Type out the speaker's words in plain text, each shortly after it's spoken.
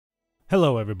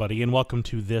Hello, everybody, and welcome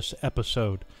to this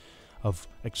episode of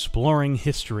Exploring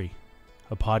History,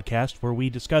 a podcast where we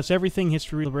discuss everything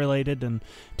history-related and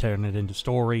turn it into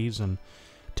stories and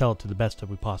tell it to the best that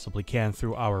we possibly can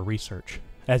through our research.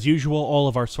 As usual, all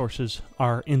of our sources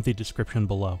are in the description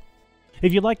below.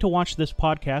 If you'd like to watch this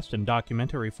podcast in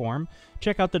documentary form,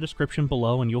 check out the description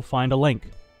below and you'll find a link.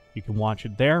 You can watch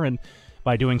it there, and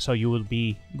by doing so, you will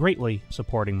be greatly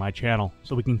supporting my channel,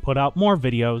 so we can put out more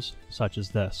videos such as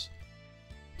this.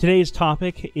 Today's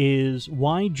topic is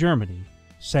why Germany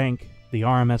sank the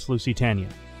RMS Lusitania.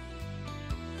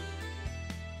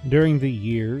 During the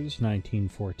years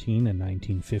 1914 and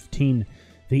 1915,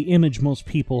 the image most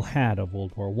people had of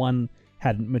World War I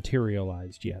hadn't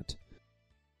materialized yet.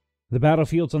 The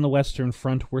battlefields on the Western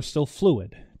Front were still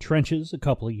fluid, trenches a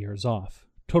couple of years off.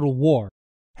 Total war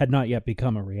had not yet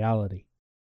become a reality.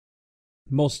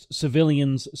 Most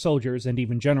civilians, soldiers, and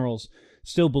even generals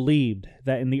still believed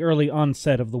that in the early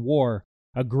onset of the war,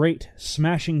 a great,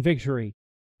 smashing victory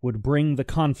would bring the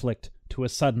conflict to a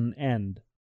sudden end.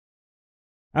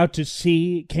 Out to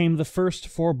sea came the first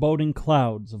foreboding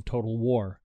clouds of total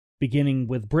war, beginning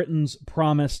with Britain's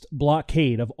promised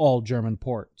blockade of all German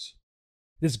ports.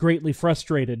 This greatly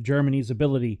frustrated Germany's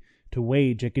ability to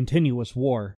wage a continuous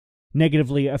war,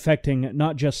 negatively affecting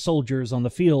not just soldiers on the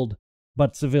field,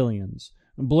 but civilians,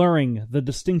 blurring the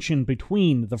distinction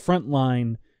between the front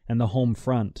line and the home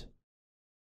front.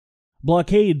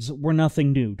 Blockades were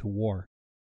nothing new to war.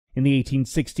 In the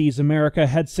 1860s, America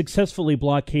had successfully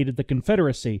blockaded the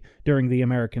Confederacy during the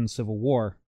American Civil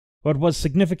War. What was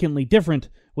significantly different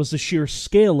was the sheer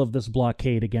scale of this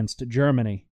blockade against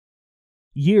Germany.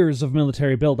 Years of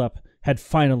military buildup had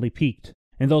finally peaked,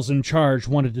 and those in charge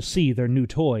wanted to see their new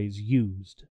toys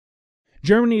used.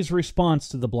 Germany's response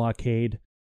to the blockade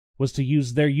was to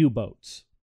use their U-boats.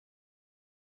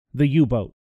 The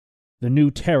U-boat, the new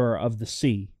terror of the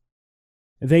sea.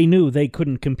 They knew they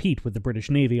couldn't compete with the British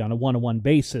Navy on a one-on-one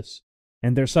basis,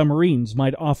 and their submarines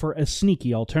might offer a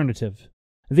sneaky alternative.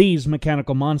 These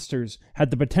mechanical monsters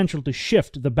had the potential to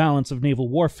shift the balance of naval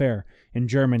warfare in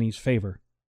Germany's favor.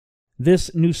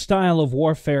 This new style of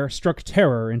warfare struck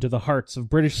terror into the hearts of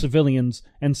British civilians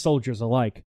and soldiers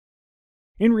alike.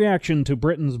 In reaction to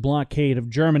Britain's blockade of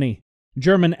Germany,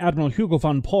 German Admiral Hugo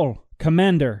von Pohl,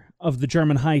 commander of the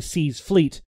German High Seas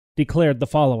Fleet, declared the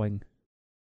following: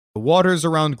 "The waters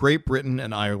around Great Britain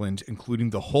and Ireland, including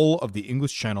the whole of the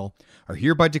English Channel, are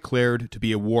hereby declared to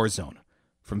be a war zone.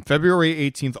 From February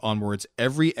 18th onwards,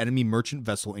 every enemy merchant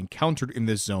vessel encountered in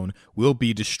this zone will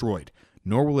be destroyed,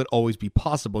 nor will it always be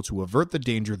possible to avert the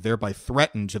danger thereby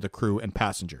threatened to the crew and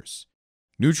passengers.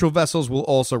 Neutral vessels will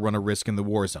also run a risk in the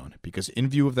war zone, because in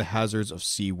view of the hazards of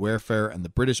sea warfare and the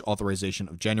British authorization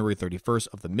of January 31st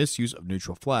of the misuse of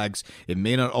neutral flags, it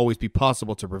may not always be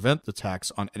possible to prevent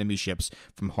attacks on enemy ships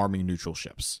from harming neutral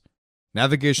ships.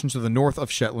 Navigation to the north of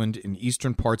Shetland, in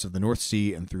eastern parts of the North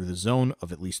Sea, and through the zone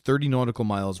of at least 30 nautical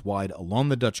miles wide along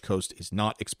the Dutch coast is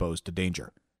not exposed to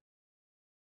danger."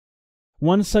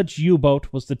 One such U-boat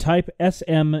was the type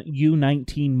SM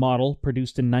U-19 model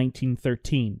produced in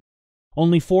 1913.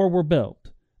 Only 4 were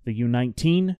built: the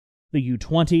U-19, the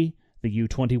U-20, the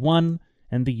U-21,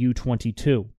 and the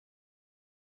U-22.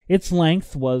 Its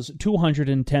length was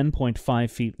 210.5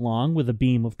 feet long, with a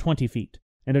beam of 20 feet,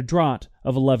 and a draught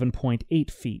of 11.8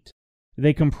 feet.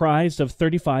 They comprised of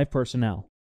 35 personnel.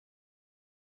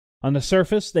 On the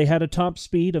surface, they had a top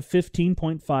speed of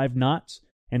 15.5 knots,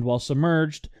 and while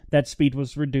submerged, that speed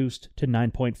was reduced to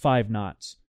 9.5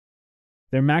 knots.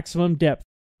 Their maximum depth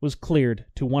was cleared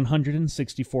to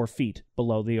 164 feet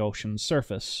below the ocean's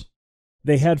surface.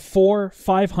 They had 4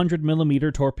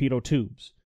 500mm torpedo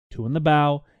tubes, 2 in the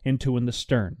bow and 2 in the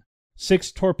stern.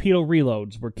 6 torpedo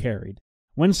reloads were carried.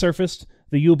 When surfaced,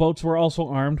 the U-boats were also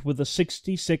armed with a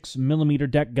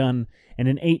 66mm deck gun and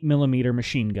an 8mm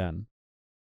machine gun.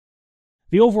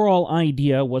 The overall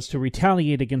idea was to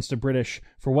retaliate against the British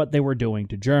for what they were doing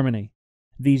to Germany.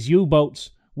 These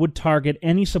U-boats would target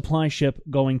any supply ship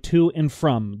going to and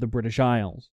from the British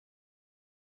Isles.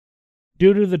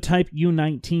 Due to the Type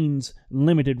U-19's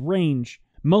limited range,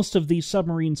 most of these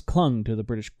submarines clung to the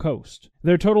British coast.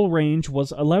 Their total range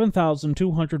was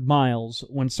 11,200 miles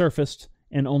when surfaced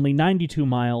and only 92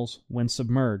 miles when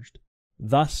submerged.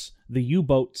 Thus, the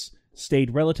U-boats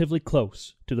stayed relatively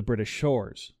close to the British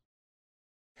shores.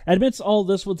 Amidst all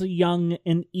this was a young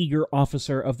and eager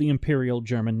officer of the Imperial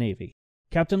German Navy,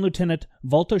 Captain Lieutenant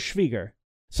Walther Schweiger.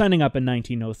 Signing up in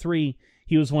 1903,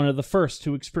 he was one of the first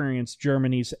to experience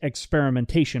Germany's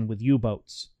experimentation with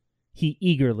U-boats. He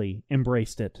eagerly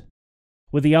embraced it.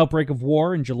 With the outbreak of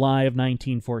war in July of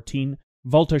 1914,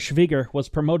 Walther Schweiger was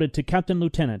promoted to captain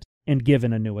lieutenant and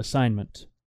given a new assignment.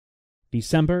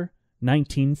 December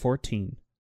 1914.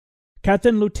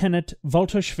 Captain Lieutenant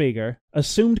Walther Schweiger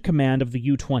assumed command of the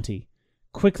U-20,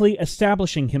 quickly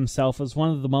establishing himself as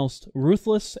one of the most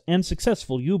ruthless and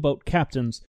successful U-boat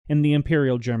captains in the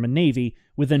Imperial German Navy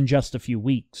within just a few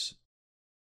weeks.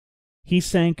 He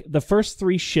sank the first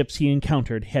 3 ships he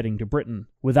encountered heading to Britain,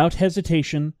 without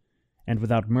hesitation and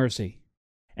without mercy,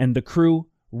 and the crew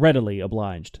readily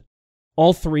obliged.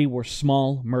 All 3 were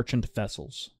small merchant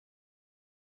vessels.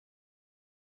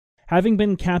 Having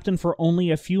been captain for only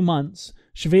a few months,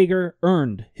 Schweiger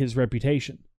earned his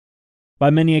reputation. By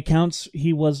many accounts,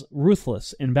 he was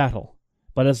ruthless in battle,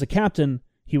 but as a captain,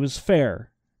 he was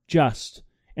fair, just,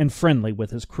 and friendly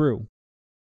with his crew.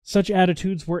 Such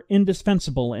attitudes were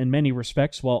indispensable in many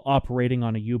respects while operating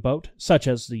on a U-boat, such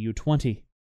as the U-20.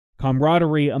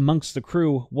 Camaraderie amongst the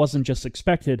crew wasn't just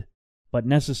expected, but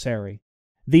necessary.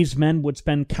 These men would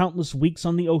spend countless weeks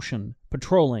on the ocean,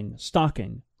 patrolling,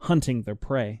 stalking, hunting their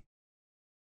prey.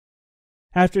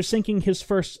 After sinking his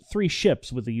first 3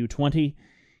 ships with the U-20,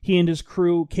 he and his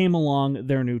crew came along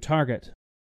their new target.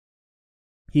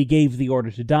 He gave the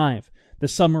order to dive, the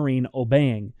submarine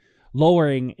obeying,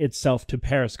 lowering itself to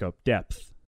periscope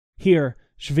depth. Here,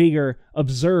 Schweiger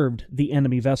observed the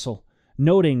enemy vessel,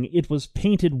 noting it was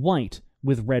painted white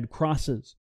with red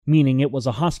crosses, meaning it was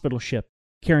a hospital ship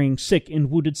carrying sick and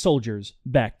wounded soldiers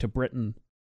back to Britain.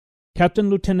 Captain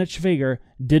Lieutenant Schweiger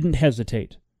didn't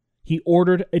hesitate. He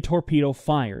ordered a torpedo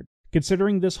fired,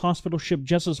 considering this hospital ship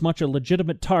just as much a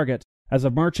legitimate target as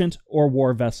a merchant or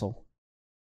war vessel.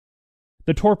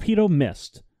 The torpedo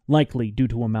missed, likely due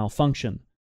to a malfunction.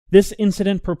 This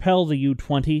incident propelled the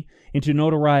U-20 into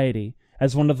notoriety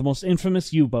as one of the most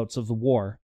infamous U-boats of the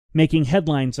war, making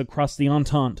headlines across the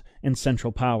Entente and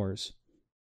Central Powers.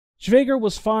 Schweiger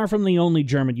was far from the only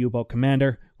German U-boat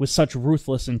commander with such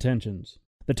ruthless intentions.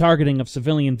 The targeting of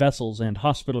civilian vessels and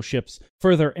hospital ships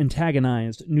further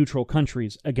antagonized neutral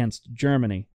countries against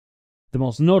Germany. The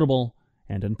most notable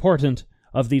and important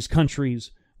of these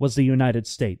countries was the United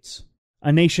States,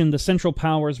 a nation the Central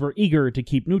Powers were eager to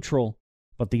keep neutral,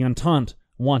 but the Entente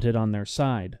wanted on their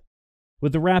side.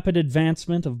 With the rapid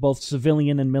advancement of both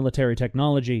civilian and military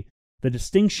technology, the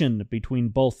distinction between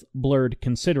both blurred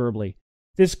considerably.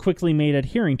 This quickly made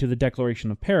adhering to the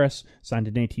Declaration of Paris, signed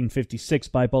in 1856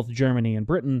 by both Germany and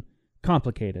Britain,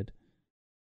 complicated.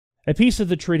 A piece of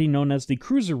the treaty known as the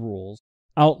Cruiser Rules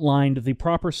outlined the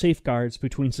proper safeguards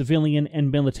between civilian and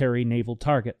military naval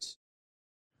targets.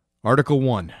 Article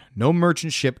 1. No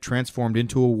merchant ship transformed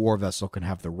into a war vessel can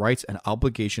have the rights and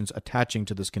obligations attaching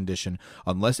to this condition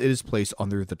unless it is placed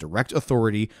under the direct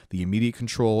authority, the immediate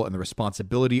control, and the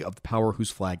responsibility of the power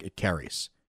whose flag it carries.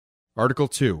 Article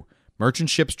 2. Merchant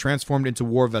ships transformed into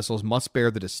war vessels must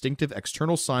bear the distinctive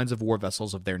external signs of war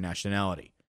vessels of their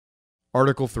nationality.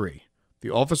 Article 3. The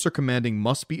officer commanding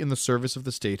must be in the service of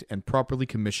the state and properly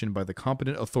commissioned by the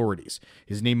competent authorities.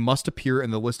 His name must appear in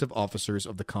the list of officers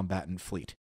of the combatant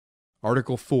fleet.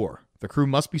 Article 4. The crew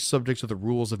must be subject to the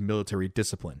rules of military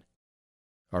discipline.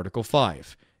 Article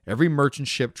 5. Every merchant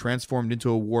ship transformed into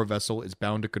a war vessel is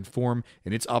bound to conform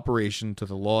in its operation to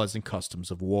the laws and customs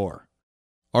of war.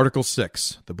 Article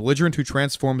 6. The belligerent who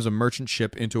transforms a merchant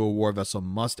ship into a war vessel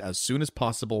must, as soon as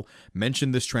possible,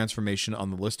 mention this transformation on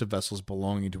the list of vessels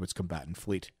belonging to its combatant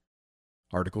fleet.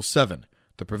 Article 7.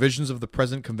 The provisions of the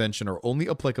present convention are only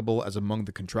applicable as among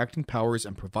the contracting powers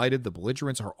and provided the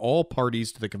belligerents are all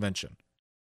parties to the convention.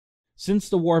 Since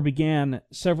the war began,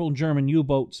 several German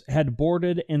U-boats had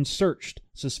boarded and searched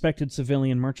suspected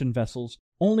civilian merchant vessels,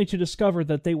 only to discover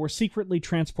that they were secretly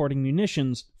transporting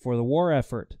munitions for the war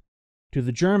effort. To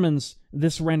the Germans,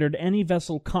 this rendered any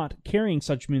vessel caught carrying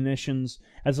such munitions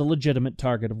as a legitimate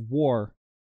target of war.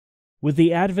 With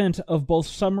the advent of both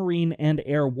submarine and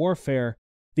air warfare,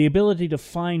 the ability to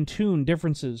fine-tune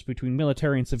differences between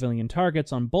military and civilian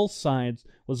targets on both sides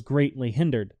was greatly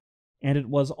hindered, and it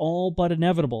was all but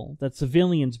inevitable that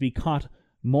civilians be caught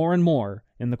more and more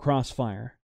in the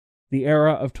crossfire. The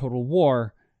era of total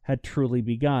war had truly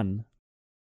begun.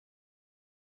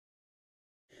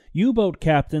 U-boat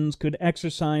captains could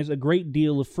exercise a great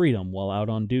deal of freedom while out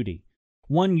on duty.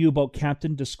 One U-boat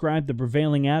captain described the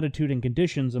prevailing attitude and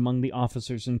conditions among the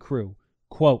officers and crew.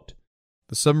 Quote,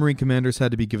 "The submarine commanders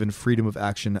had to be given freedom of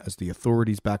action as the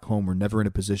authorities back home were never in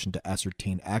a position to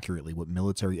ascertain accurately what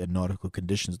military and nautical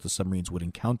conditions the submarines would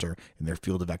encounter in their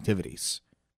field of activities."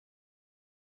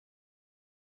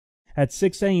 At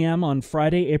 6 a.m. on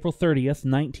Friday, April 30th,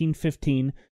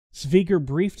 1915, Schweiger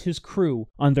briefed his crew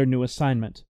on their new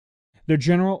assignment. Their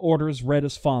general orders read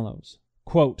as follows,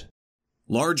 quote,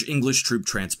 "Large English troop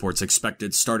transports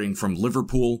expected starting from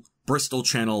Liverpool, Bristol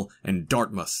Channel, and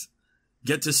Dartmouth.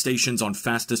 Get to stations on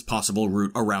fastest possible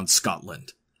route around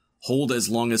Scotland. Hold as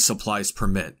long as supplies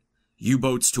permit.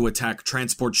 U-boats to attack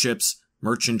transport ships,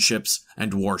 merchant ships,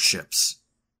 and warships.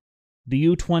 The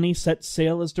U-20 set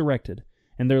sail as directed,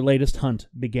 and their latest hunt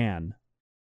began.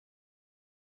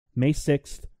 May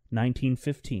 6th,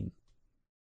 1915.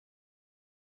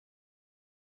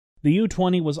 The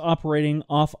U-20 was operating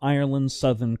off Ireland's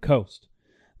southern coast.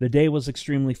 The day was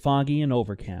extremely foggy and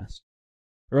overcast.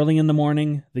 Early in the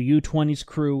morning, the U-20's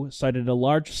crew sighted a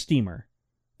large steamer,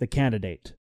 the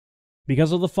Candidate.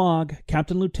 Because of the fog,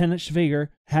 Captain Lieutenant Schweiger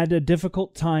had a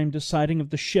difficult time deciding if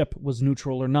the ship was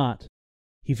neutral or not.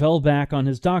 He fell back on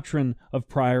his doctrine of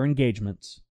prior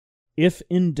engagements. If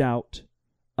in doubt,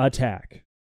 attack.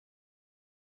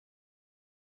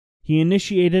 He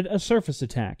initiated a surface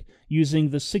attack using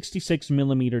the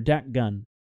 66mm deck gun.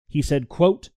 He said,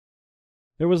 quote,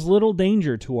 "There was little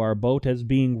danger to our boat as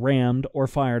being rammed or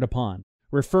fired upon,"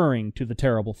 referring to the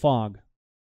terrible fog.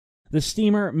 The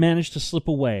steamer managed to slip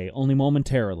away only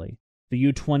momentarily, the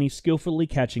U-20 skillfully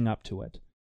catching up to it.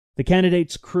 The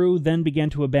Candidate's crew then began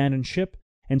to abandon ship,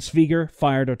 and Schweiger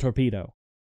fired a torpedo.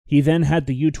 He then had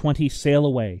the U-20 sail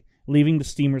away, leaving the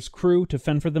steamer's crew to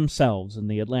fend for themselves in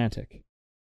the Atlantic.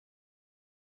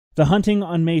 The hunting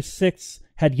on May 6th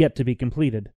had yet to be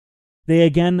completed. They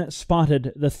again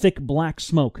spotted the thick black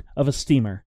smoke of a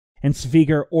steamer, and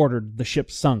Schweiger ordered the ship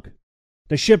sunk.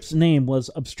 The ship's name was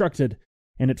obstructed,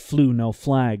 and it flew no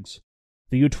flags.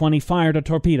 The U-20 fired a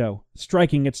torpedo,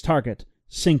 striking its target,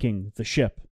 sinking the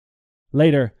ship.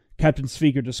 Later, Captain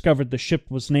Schweiger discovered the ship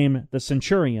was named the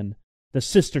Centurion, the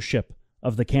sister ship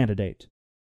of the Candidate.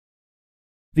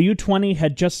 The U-20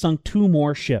 had just sunk 2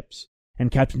 more ships, and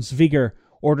Captain Schweiger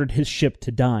ordered his ship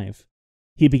to dive.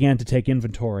 He began to take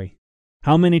inventory.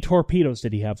 How many torpedoes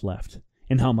did he have left,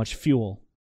 and how much fuel?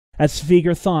 As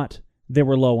Schweiger thought, they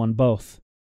were low on both.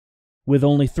 With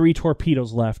only 3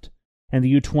 torpedoes left, and the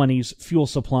U-20's fuel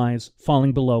supplies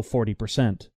falling below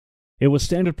 40%. It was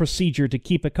standard procedure to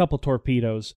keep a couple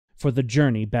torpedoes for the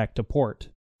journey back to port.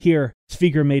 Here,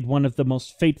 Schweiger made one of the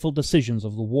most fateful decisions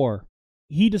of the war.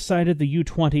 He decided the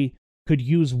U-20 could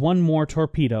use 1 more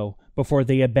torpedo before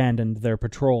they abandoned their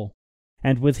patrol.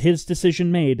 And with his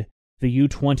decision made, the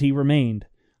U-20 remained,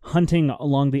 hunting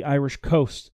along the Irish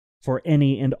coast for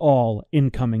any and all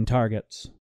incoming targets.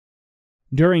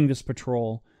 During this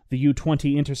patrol, the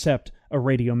U-20 intercepted a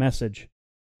radio message.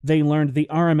 They learned the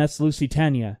RMS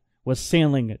Lusitania was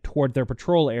sailing toward their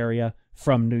patrol area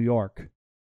from New York.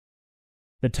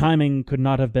 The timing could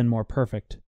not have been more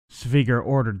perfect. Schweiger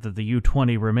ordered that the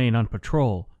U-20 remain on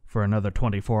patrol for another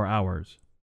 24 hours.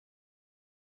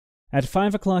 At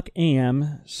 5:00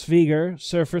 a.m., Schweiger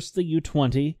surfaced the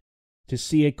U-20 to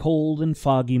see a cold and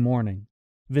foggy morning.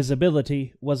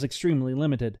 Visibility was extremely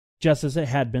limited, just as it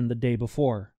had been the day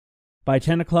before. By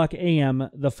 10:00 a.m.,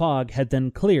 the fog had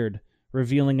then cleared,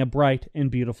 revealing a bright and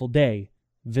beautiful day,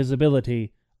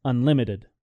 visibility unlimited.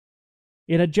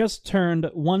 It had just turned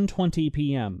 1:20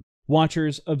 p.m.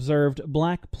 Watchers observed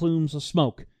black plumes of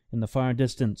smoke in the far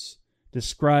distance,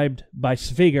 described by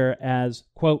Schweiger as,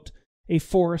 quote, "a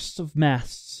forest of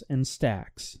masts and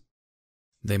stacks."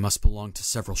 They must belong to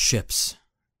several ships.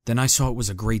 Then I saw it was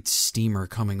a great steamer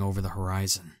coming over the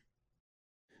horizon.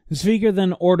 Schweiger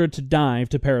then ordered to dive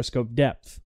to periscope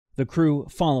depth, the crew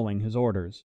following his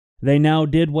orders. They now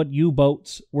did what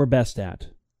U-boats were best at: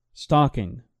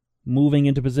 stalking, moving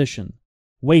into position,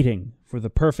 waiting for the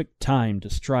perfect time to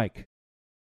strike.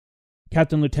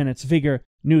 Captain Lieutenant Schweiger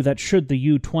knew that should the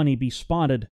U-20 be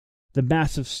spotted, the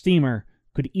massive steamer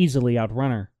could easily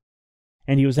outrun her.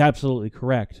 And he was absolutely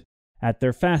correct. At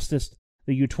their fastest,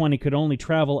 the U-20 could only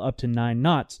travel up to 9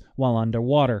 knots while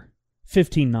underwater,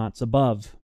 15 knots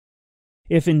above.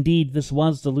 If indeed this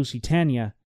was the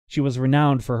Lusitania, she was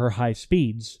renowned for her high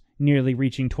speeds, nearly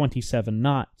reaching 27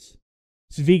 knots.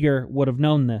 Schweiger would have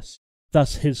known this,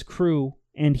 thus his crew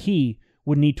and he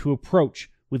would need to approach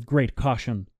with great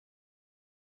caution.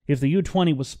 If the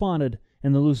U-20 was spotted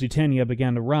and the Lusitania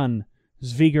began to run,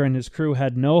 Schweiger and his crew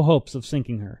had no hopes of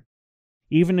sinking her.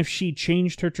 Even if she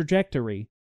changed her trajectory,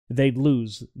 they'd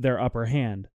lose their upper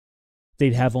hand.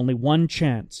 They'd have only one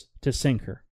chance to sink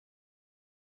her.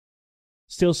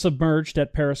 Still submerged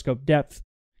at periscope depth,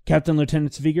 Captain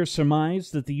Lieutenant Schweiger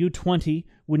surmised that the U-20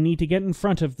 would need to get in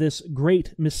front of this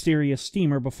great mysterious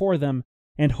steamer before them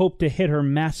and hoped to hit her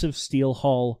massive steel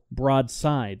hull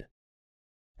broadside.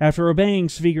 After obeying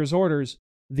Schweiger's orders,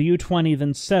 the U-20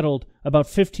 then settled about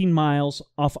 15 miles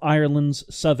off Ireland's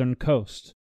southern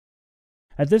coast.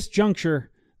 At this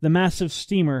juncture, the massive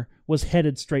steamer was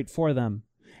headed straight for them,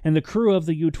 and the crew of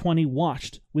the U-20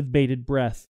 watched with bated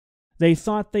breath. They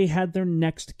thought they had their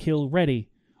next kill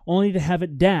ready, only to have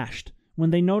it dashed when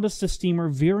they noticed the steamer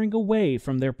veering away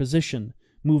from their position,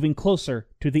 moving closer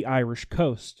to the Irish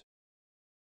coast.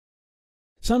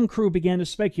 Some crew began to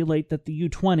speculate that the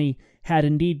U-20 had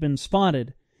indeed been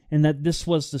spotted, and that this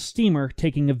was the steamer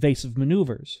taking evasive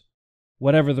maneuvers.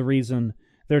 Whatever the reason,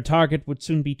 their target would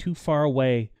soon be too far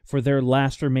away for their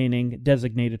last remaining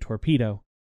designated torpedo,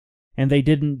 and they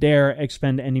didn't dare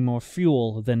expend any more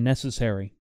fuel than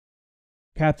necessary.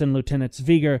 Captain Lieutenant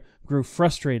Schweiger grew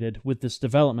frustrated with this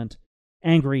development,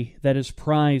 angry that his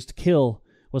prized kill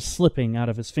was slipping out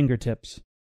of his fingertips.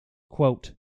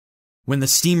 Quote, "When the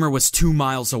steamer was 2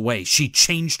 miles away, she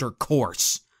changed her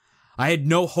course. I had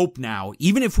no hope now,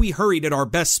 even if we hurried at our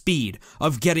best speed,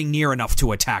 of getting near enough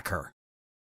to attack her."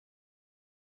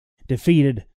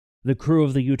 Defeated, the crew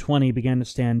of the U-20 began to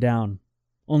stand down,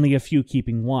 only a few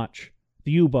keeping watch,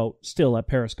 the U-boat still at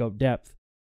periscope depth.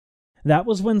 That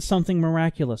was when something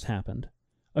miraculous happened,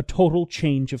 a total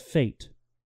change of fate.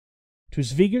 To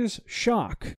Schweiger's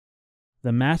shock,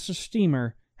 the massive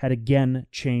steamer had again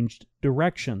changed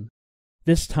direction,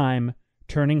 this time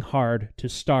turning hard to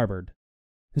starboard.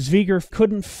 Schweiger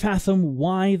couldn't fathom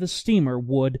why the steamer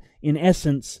would, in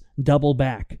essence, double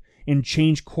back and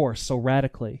change course so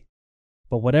radically.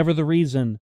 But whatever the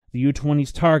reason, the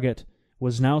U-20's target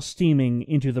was now steaming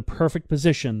into the perfect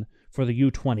position for the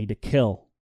U-20 to kill.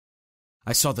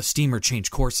 I saw the steamer change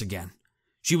course again.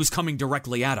 She was coming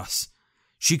directly at us.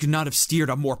 She could not have steered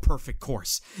a more perfect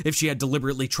course if she had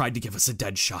deliberately tried to give us a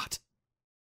dead shot.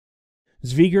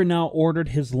 Schweiger now ordered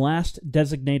his last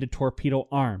designated torpedo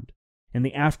armed, and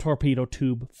the aft torpedo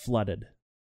tube flooded.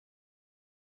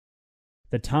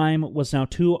 The time was now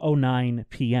 2:09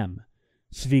 p.m.,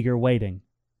 Schweiger waiting,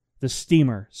 the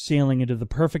steamer sailing into the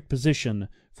perfect position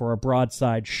for a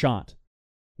broadside shot.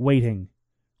 Waiting,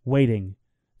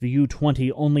 the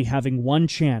U-20 only having one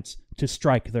chance to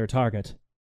strike their target.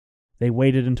 They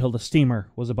waited until the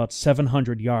steamer was about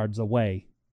 700 yards away.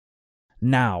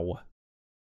 Now!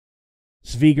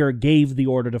 Schweiger gave the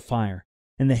order to fire,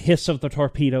 and the hiss of the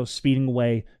torpedo speeding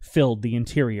away filled the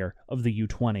interior of the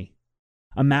U-20.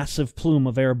 A massive plume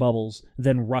of air bubbles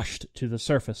then rushed to the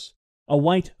surface. A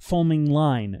white foaming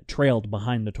line trailed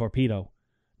behind the torpedo,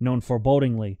 known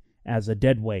forebodingly as a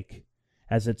deadwake,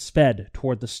 as it sped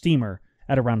toward the steamer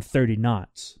at around 30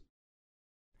 knots.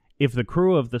 If the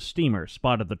crew of the steamer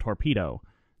spotted the torpedo,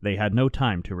 they had no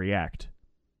time to react.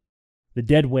 The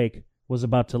deadwake was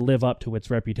about to live up to its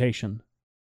reputation.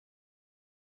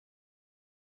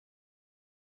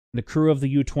 The crew of the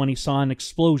U-20 saw an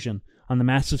explosion on the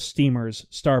massive steamer's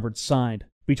starboard side,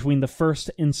 between the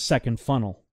first and second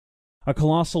funnel. A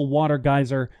colossal water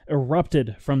geyser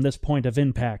erupted from this point of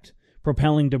impact,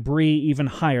 propelling debris even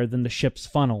higher than the ship's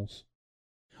funnels.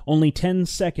 Only 10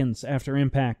 seconds after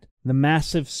impact, the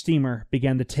massive steamer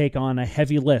began to take on a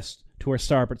heavy list to her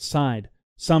starboard side,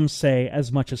 some say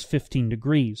as much as 15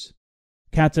 degrees.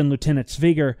 Captain Lieutenant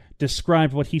Schweiger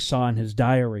described what he saw in his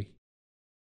diary.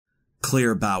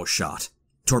 Clear bow shot.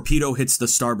 Torpedo hits the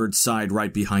starboard side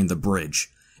right behind the bridge.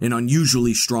 An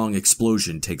unusually strong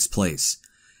explosion takes place.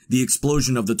 The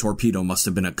explosion of the torpedo must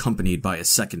have been accompanied by a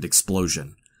second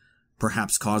explosion.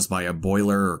 Perhaps caused by a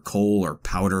boiler or coal or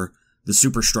powder. The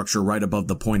superstructure right above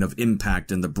the point of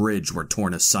impact and the bridge were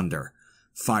torn asunder.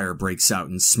 Fire breaks out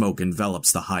and smoke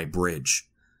envelops the high bridge.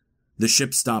 The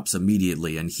ship stops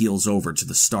immediately and heels over to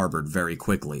the starboard very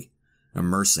quickly,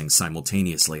 immersing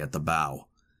simultaneously at the bow.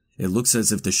 It looks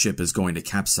as if the ship is going to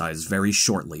capsize very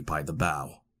shortly by the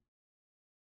bow.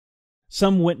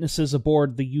 Some witnesses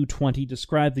aboard the U-20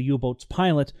 described the U-boat's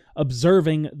pilot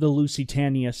observing the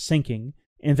Lusitania sinking,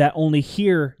 and that only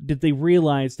here did they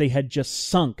realize they had just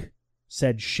sunk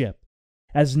said ship,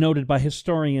 as noted by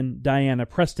historian Diana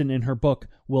Preston in her book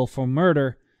Willful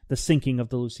Murder, The Sinking of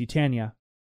the Lusitania.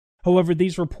 However,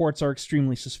 these reports are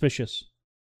extremely suspicious.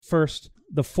 First,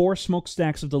 the 4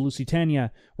 smokestacks of the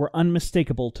Lusitania were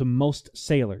unmistakable to most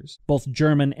sailors, both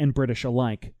German and British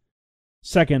alike.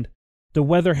 Second, the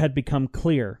weather had become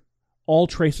clear, all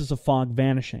traces of fog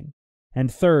vanishing.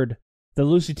 And third, the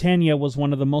Lusitania was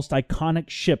one of the most iconic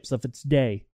ships of its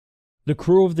day. The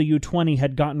crew of the U-20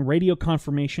 had gotten radio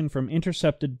confirmation from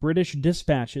intercepted British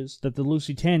dispatches that the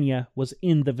Lusitania was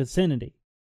in the vicinity.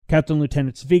 Captain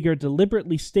Lieutenant Schweiger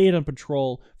deliberately stayed on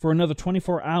patrol for another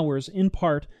 24 hours, in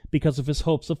part because of his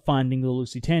hopes of finding the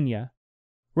Lusitania.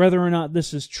 Whether or not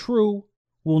this is true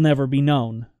will never be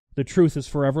known. The truth is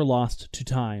forever lost to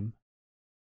time.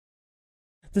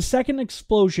 The second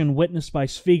explosion witnessed by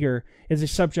Schweiger is a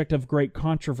subject of great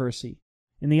controversy.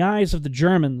 In the eyes of the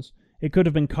Germans, it could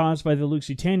have been caused by the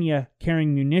Lusitania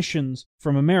carrying munitions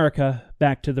from America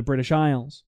back to the British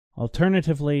Isles.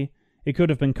 Alternatively, it could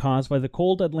have been caused by the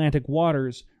cold Atlantic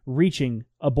waters reaching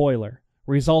a boiler,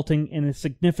 resulting in a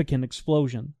significant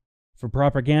explosion. For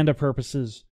propaganda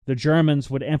purposes, the Germans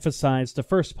would emphasize the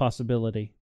first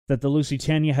possibility, that the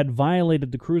Lusitania had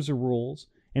violated the cruiser rules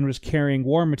and was carrying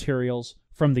war materials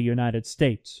from the United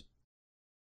States.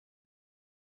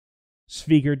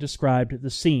 Schweiger described the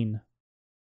scene.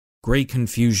 Great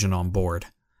confusion on board.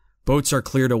 Boats are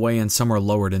cleared away and some are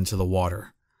lowered into the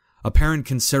water. Apparent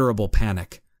considerable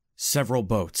panic. Several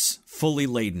boats, fully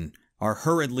laden, are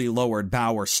hurriedly lowered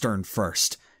bow or stern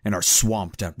first, and are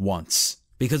swamped at once.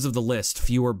 Because of the list,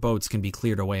 fewer boats can be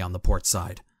cleared away on the port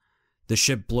side. The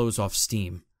ship blows off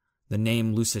steam. The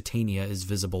name Lusitania is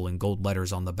visible in gold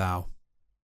letters on the bow.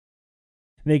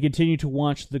 They continue to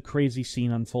watch the crazy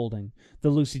scene unfolding, the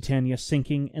Lusitania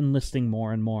sinking and listing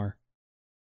more and more.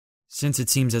 Since it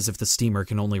seems as if the steamer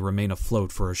can only remain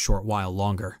afloat for a short while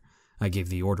longer, I gave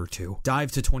the order to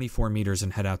dive to 24 meters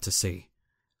and head out to sea.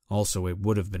 Also, it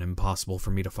would have been impossible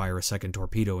for me to fire a second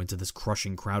torpedo into this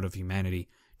crushing crowd of humanity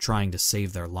trying to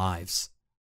save their lives.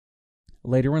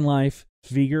 Later in life,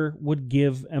 Schweiger would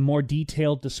give a more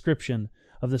detailed description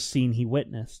of the scene he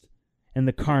witnessed and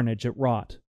the carnage it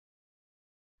wrought.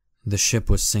 The ship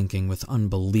was sinking with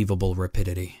unbelievable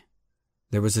rapidity.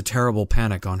 There was a terrible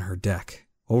panic on her deck.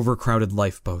 Overcrowded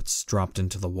lifeboats dropped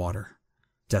into the water.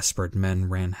 Desperate men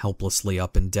ran helplessly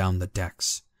up and down the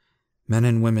decks. Men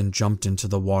and women jumped into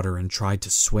the water and tried to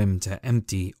swim to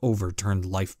empty, overturned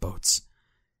lifeboats.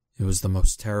 It was the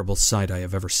most terrible sight I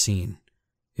have ever seen.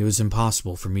 It was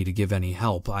impossible for me to give any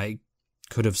help. I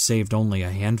could have saved only a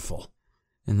handful.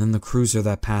 And then the cruiser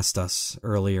that passed us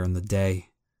earlier in the day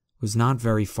was not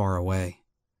very far away.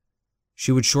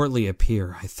 She would shortly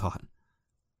appear, I thought.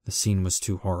 The scene was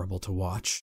too horrible to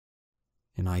watch,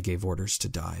 and I gave orders to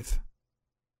dive.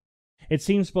 It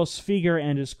seems both Schweiger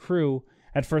and his crew,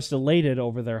 at first elated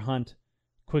over their hunt,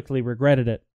 quickly regretted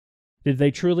it. Did they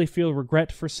truly feel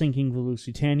regret for sinking the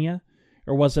Lusitania,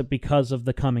 or was it because of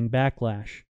the coming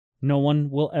backlash? No one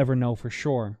will ever know for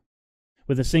sure.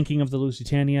 With the sinking of the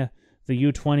Lusitania, the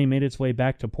U-20 made its way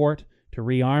back to port to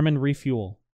rearm and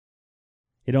refuel.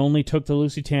 It only took the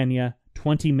Lusitania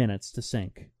 20 minutes to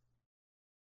sink.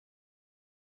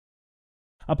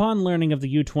 Upon learning of the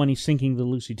U-20 sinking the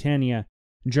Lusitania,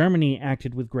 Germany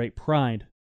acted with great pride.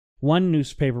 One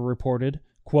newspaper reported,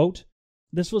 quote,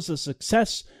 "This was a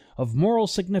success of moral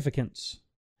significance.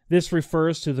 This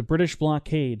refers to the British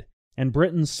blockade and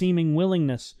Britain's seeming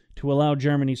willingness to allow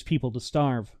Germany's people to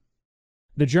starve."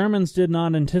 The Germans did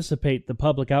not anticipate the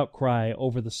public outcry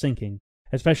over the sinking,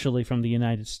 especially from the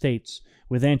United States,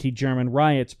 with anti-German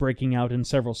riots breaking out in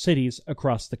several cities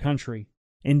across the country.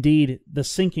 Indeed, the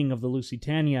sinking of the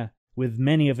Lusitania, with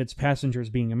many of its passengers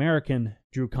being American,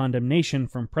 drew condemnation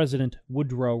from President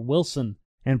Woodrow Wilson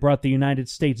and brought the United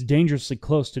States dangerously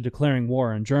close to declaring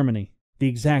war on Germany, the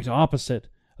exact opposite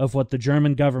of what the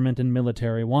German government and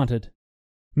military wanted.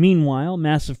 Meanwhile,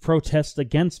 massive protests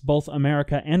against both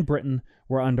America and Britain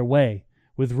were underway,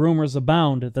 with rumors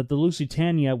abound that the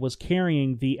Lusitania was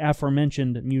carrying the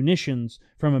aforementioned munitions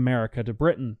from America to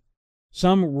Britain.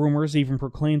 Some rumors even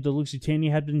proclaimed the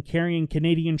Lusitania had been carrying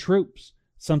Canadian troops,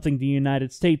 something the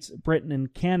United States, Britain,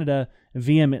 and Canada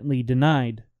vehemently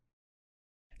denied.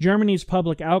 Germany's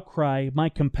public outcry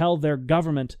might compel their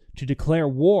government to declare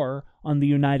war on the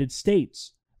United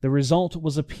States. The result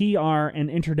was a PR and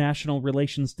international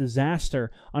relations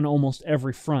disaster on almost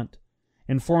every front,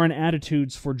 and foreign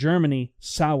attitudes for Germany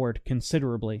soured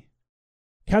considerably.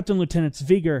 Captain Lieutenant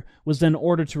Schweiger was then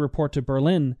ordered to report to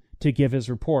Berlin to give his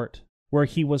report, where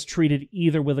he was treated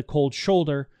either with a cold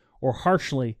shoulder or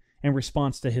harshly in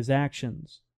response to his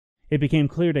actions. It became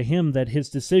clear to him that his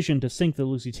decision to sink the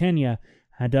Lusitania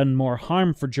had done more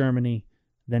harm for Germany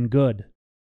than good.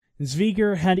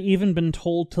 Schweiger had even been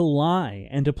told to lie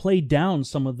and to play down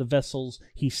some of the vessels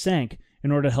he sank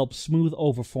in order to help smooth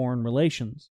over foreign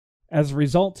relations. As a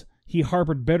result, he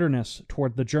harbored bitterness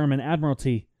toward the German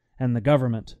Admiralty and the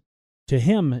government. To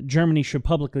him, Germany should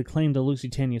publicly claim the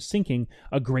Lusitania's sinking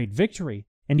a great victory,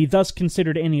 and he thus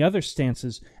considered any other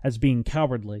stances as being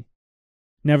cowardly.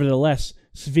 Nevertheless,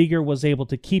 Schweiger was able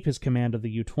to keep his command of the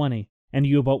U-20, and the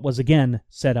U-boat was again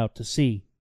set out to sea.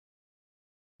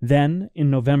 Then,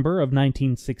 in November of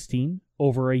 1916,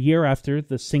 over a year after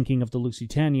the sinking of the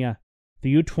Lusitania, the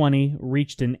U-20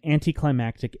 reached an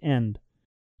anticlimactic end.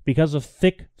 Because of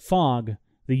thick fog,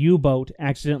 the U-boat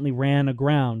accidentally ran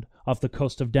aground off the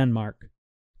coast of Denmark.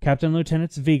 Captain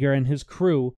Lieutenant Schweiger and his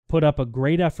crew put up a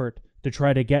great effort to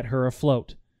try to get her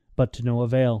afloat, but to no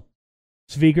avail.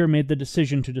 Schweiger made the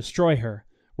decision to destroy her,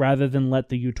 rather than let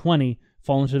the U-20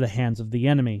 fall into the hands of the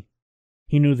enemy.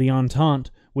 He knew the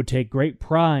Entente would take great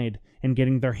pride in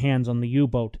getting their hands on the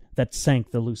U-boat that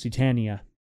sank the Lusitania.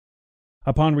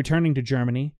 Upon returning to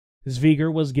Germany,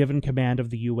 Schweiger was given command of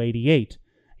the U-88,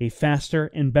 a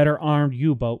faster and better armed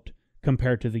U-boat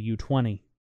compared to the U-20.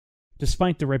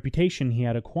 Despite the reputation he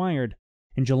had acquired,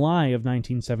 in July of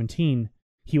 1917,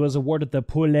 he was awarded the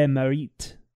Pour le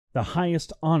Mérite, the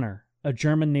highest honor a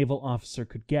German naval officer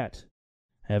could get.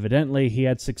 Evidently, he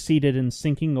had succeeded in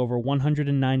sinking over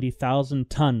 190,000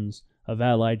 tons of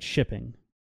Allied shipping.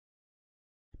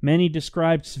 Many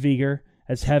described Schweiger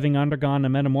as having undergone a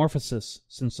metamorphosis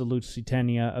since the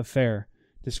Lusitania affair,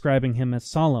 describing him as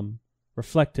solemn,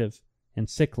 reflective, and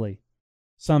sickly.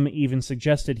 Some even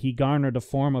suggested he garnered a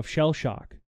form of shell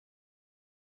shock.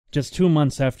 Just 2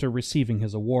 months after receiving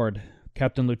his award,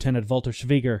 Captain Lieutenant Walther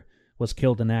Schweiger was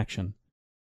killed in action.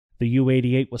 The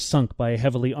U-88 was sunk by a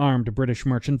heavily armed British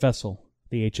merchant vessel,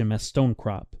 the HMS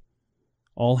Stonecrop.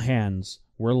 All hands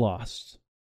were lost.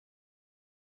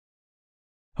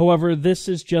 However, this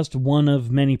is just one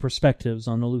of many perspectives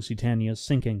on the Lusitania's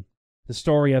sinking. The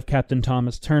story of Captain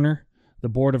Thomas Turner, the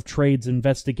Board of Trade's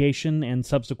investigation and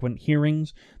subsequent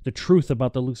hearings, the truth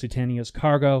about the Lusitania's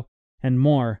cargo, and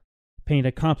more, paint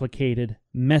a complicated,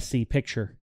 messy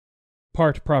picture.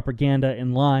 Part propaganda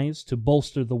and lies to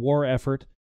bolster the war effort,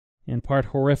 and part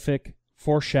horrific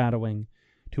foreshadowing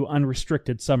to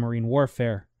unrestricted submarine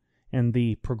warfare and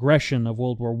the progression of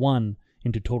World War I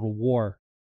into total war.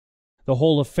 The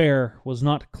whole affair was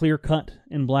not clear-cut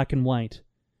in black and white,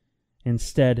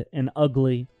 instead an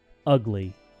ugly,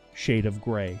 ugly shade of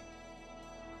gray.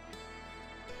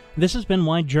 This has been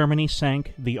why Germany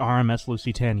sank the RMS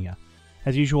Lusitania.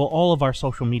 As usual, all of our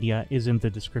social media is in the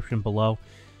description below.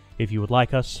 If you would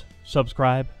like us,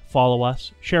 subscribe, follow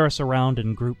us, share us around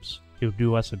in groups. It would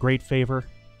do us a great favor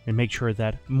and make sure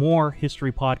that more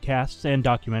history podcasts and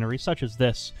documentaries such as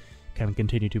this can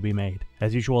continue to be made.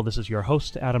 As usual, this is your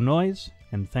host, Adam Noyes,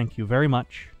 and thank you very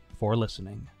much for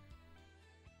listening.